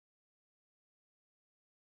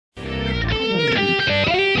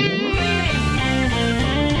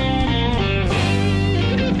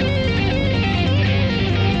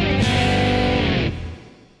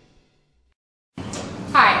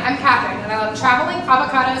traveling,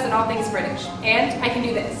 avocados, and all things British. And I can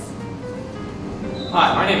do this.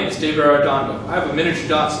 Hi, my name is David Arredondo. I have a miniature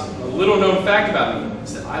Dachshund. A little known fact about me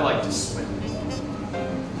is that I like to swim.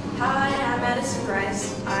 Hi, I'm Madison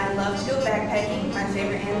Bryce. I love to go backpacking. My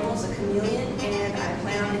favorite animal is a chameleon, and I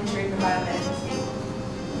plan on entering the biomedical field.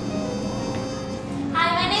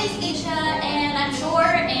 Hi, my name is Isha, and I'm short,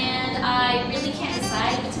 and I really can't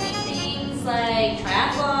decide between things like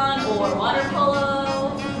triathlon or water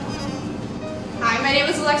polo. Hi, my name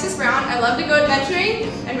is Alexis Brown. I love to go adventuring,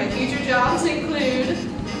 and my future jobs include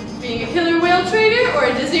being a killer whale trainer or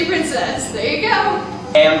a Disney princess. There you go.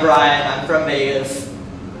 Hey, I'm Brian. I'm from Vegas.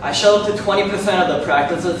 I show up to 20% of the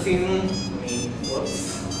practice this season.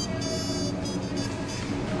 Whoops.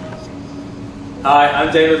 Hi,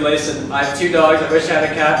 I'm David Layson. I have 2 dogs. I wish I had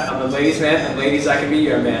a cat. I'm a ladies' man, and ladies, I can be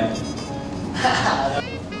your man.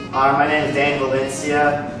 Hi, my name is Dan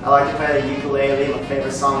Valencia. I like to play the ukulele. My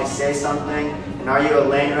favorite song is Say Something. And are you a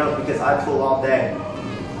lane rope? Because I pull all day.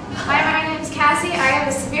 Hi, my name is Cassie. I have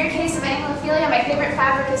a severe case of anglophilia. My favorite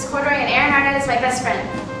fabric is corduroy, and Aaron Arnett is my best friend.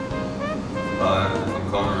 Hi, I'm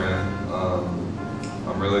Connor Rand.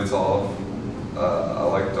 I'm really tall. I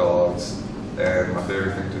like dogs, and my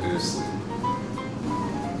favorite thing to do is sleep.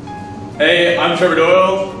 Hey, I'm Trevor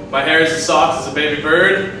Doyle. My hair is as soft as a baby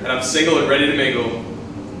bird, and I'm single and ready to mingle.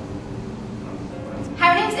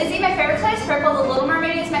 Hi, my name is Izzy. My favorite color is purple. The Little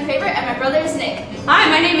Mermaid is my favorite, and my brother is Nick. Hi,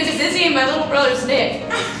 my name is Izzy, and my little brother is Nick.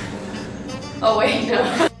 Oh wait, no.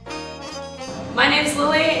 My name is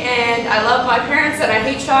Lily, and I love my parents, and I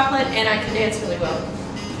hate chocolate, and I can dance really well.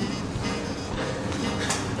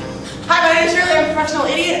 Hi, my name is Shirley. I'm a professional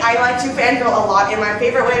idiot. I like to fangirl a lot, and my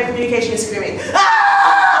favorite way of communication is screaming.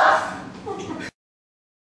 Ah!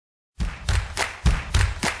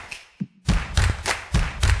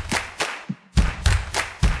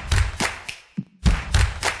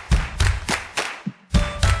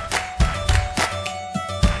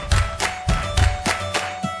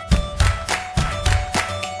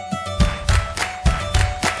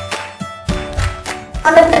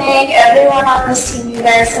 I want to thank everyone on this team. You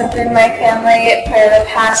guys have been my family for the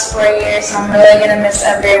past 4 years, so I'm really going to miss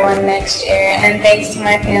everyone next year. And thanks to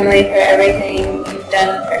my family for everything you've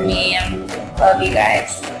done for me, and love you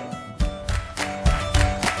guys.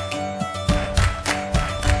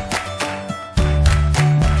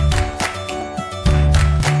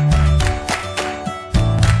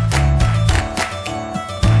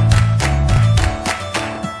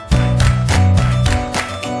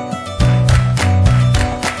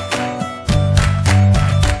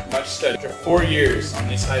 After 4 years on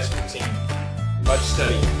this high school team, much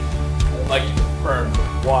study, I would like to confirm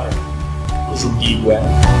that water is indeed wet.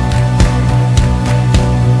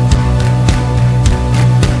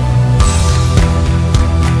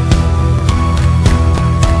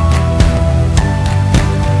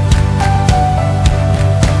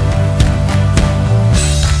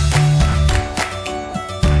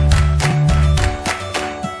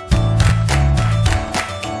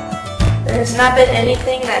 There's not been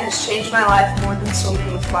anything that has changed my life more than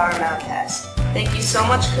swimming with Flower Mound has. Thank you so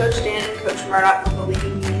much, Coach Dan and Coach Murdoch, for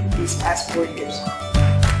believing in me these past 4 years.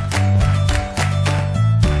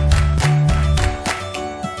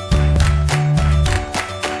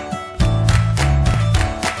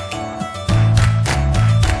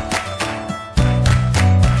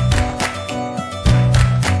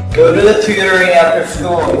 Go to the tutoring after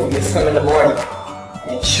school if you swim in the morning.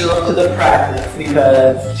 And show up to the practice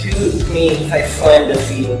because 2 means I swam this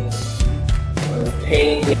season. It was a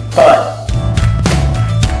pain in the butt.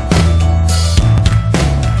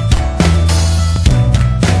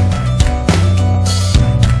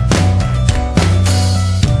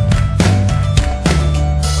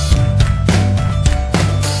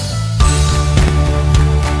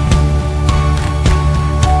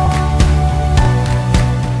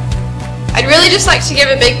 I'd really just like to give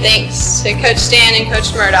a big thanks to Coach Stan and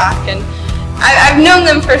Coach Murdoch, and I've known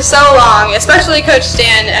them for so long, especially Coach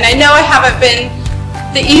Stan, and I know I haven't been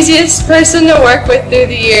the easiest person to work with through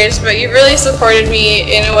the years, but you really supported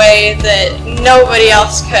me in a way that nobody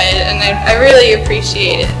else could, and I really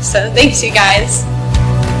appreciate it. So thanks, you guys.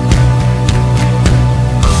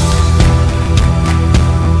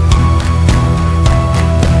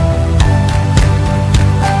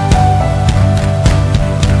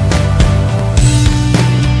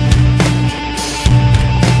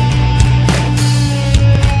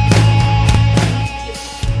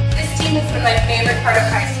 My favorite part of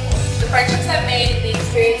high school. The friendships I've made and the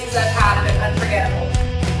experiences I've had have been unforgettable.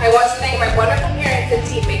 I want to thank my wonderful parents and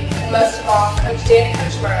teammates, and most of all, Coach Dan and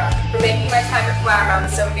Coach Murdoch, for making my time at Flower Mound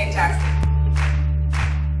so fantastic.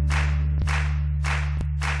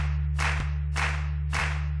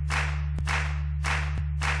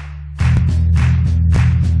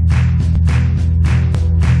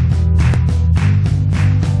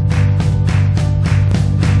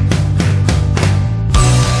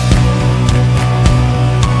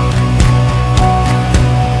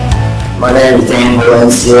 My name is Dan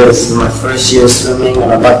Valencia. This is my first year swimming,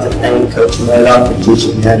 and I'd like to thank Coach Mound for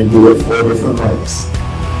teaching me how to do it 4 different ways.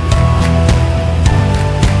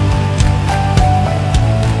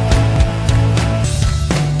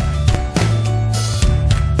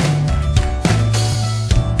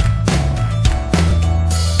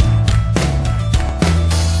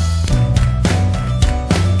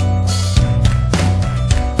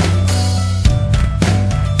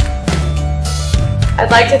 I'd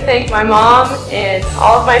like to thank my mom and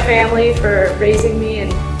all of my family for raising me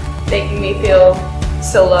and making me feel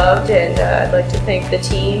so loved, and I'd like to thank the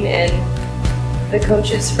team and the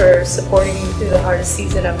coaches for supporting me through the hardest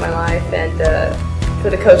season of my life, and for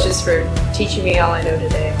the coaches for teaching me all I know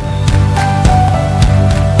today.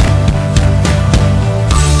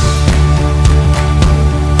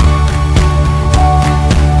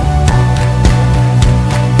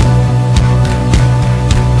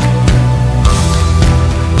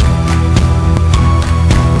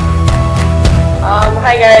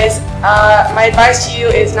 Hi guys, my advice to you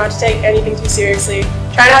is not to take anything too seriously.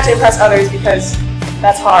 Try not to impress others because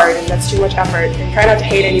that's hard and that's too much effort. And try not to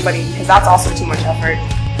hate anybody because that's also too much effort.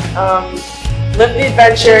 Live the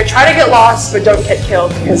adventure, try to get lost but don't get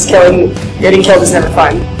killed because getting killed is never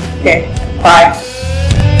fun. Okay, bye.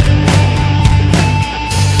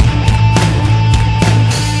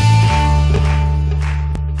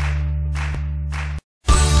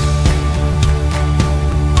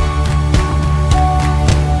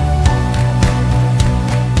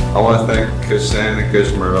 I want to thank Coach Stan and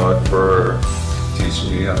Coach Murdoch for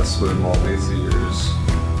teaching me how to swim all these years.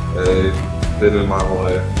 They've been in my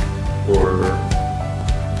life for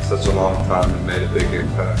such a long time and made a big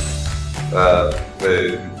impact.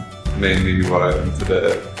 They made me what I am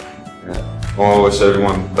today. I want to wish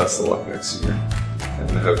everyone the best of luck next year,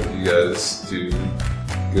 and I hope you guys do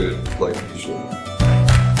good like usual.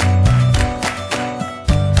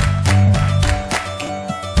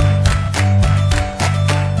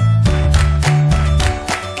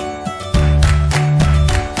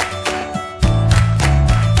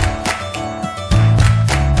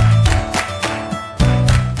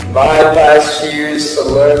 My advice to you is to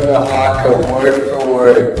learn the haka word for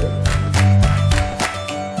word.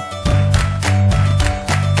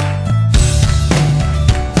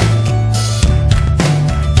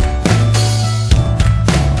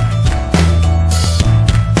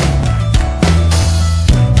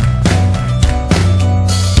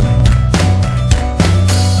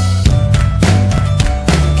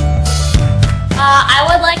 I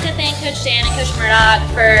would like to thank Coach Dan and Coach Murdoch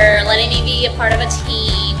for letting me be a part of a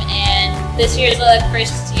team, and this year is the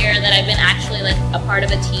first year that I've been actually a part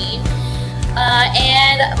of a team.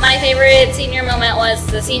 And my favorite senior moment was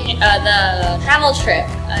the travel trip,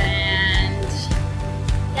 and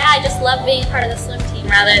yeah, I just love being part of the swim team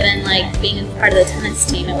rather than being part of the tennis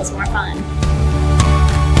team. It was more fun.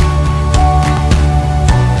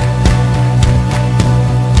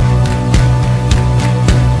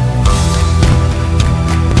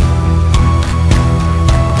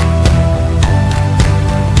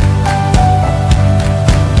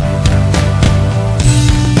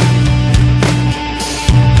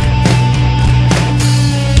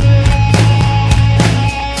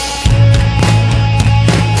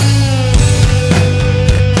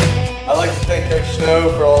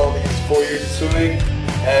 For all these 4 years of swimming,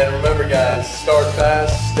 and remember guys, start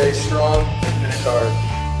fast, stay strong, and finish hard.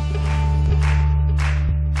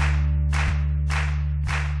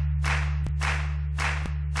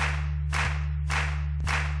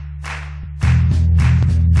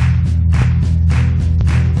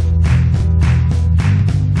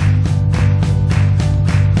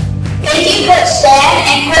 Thank you, Coach Stan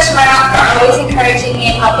and Coach Murdoch, for always encouraging me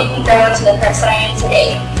and helping me grow into the person I am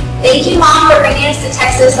today. Thank you, Mom, for bringing us to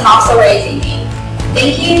Texas and also raising me.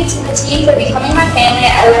 Thank you to the team for becoming my family.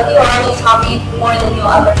 I love you all. You taught me more than you'll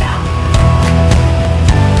ever know.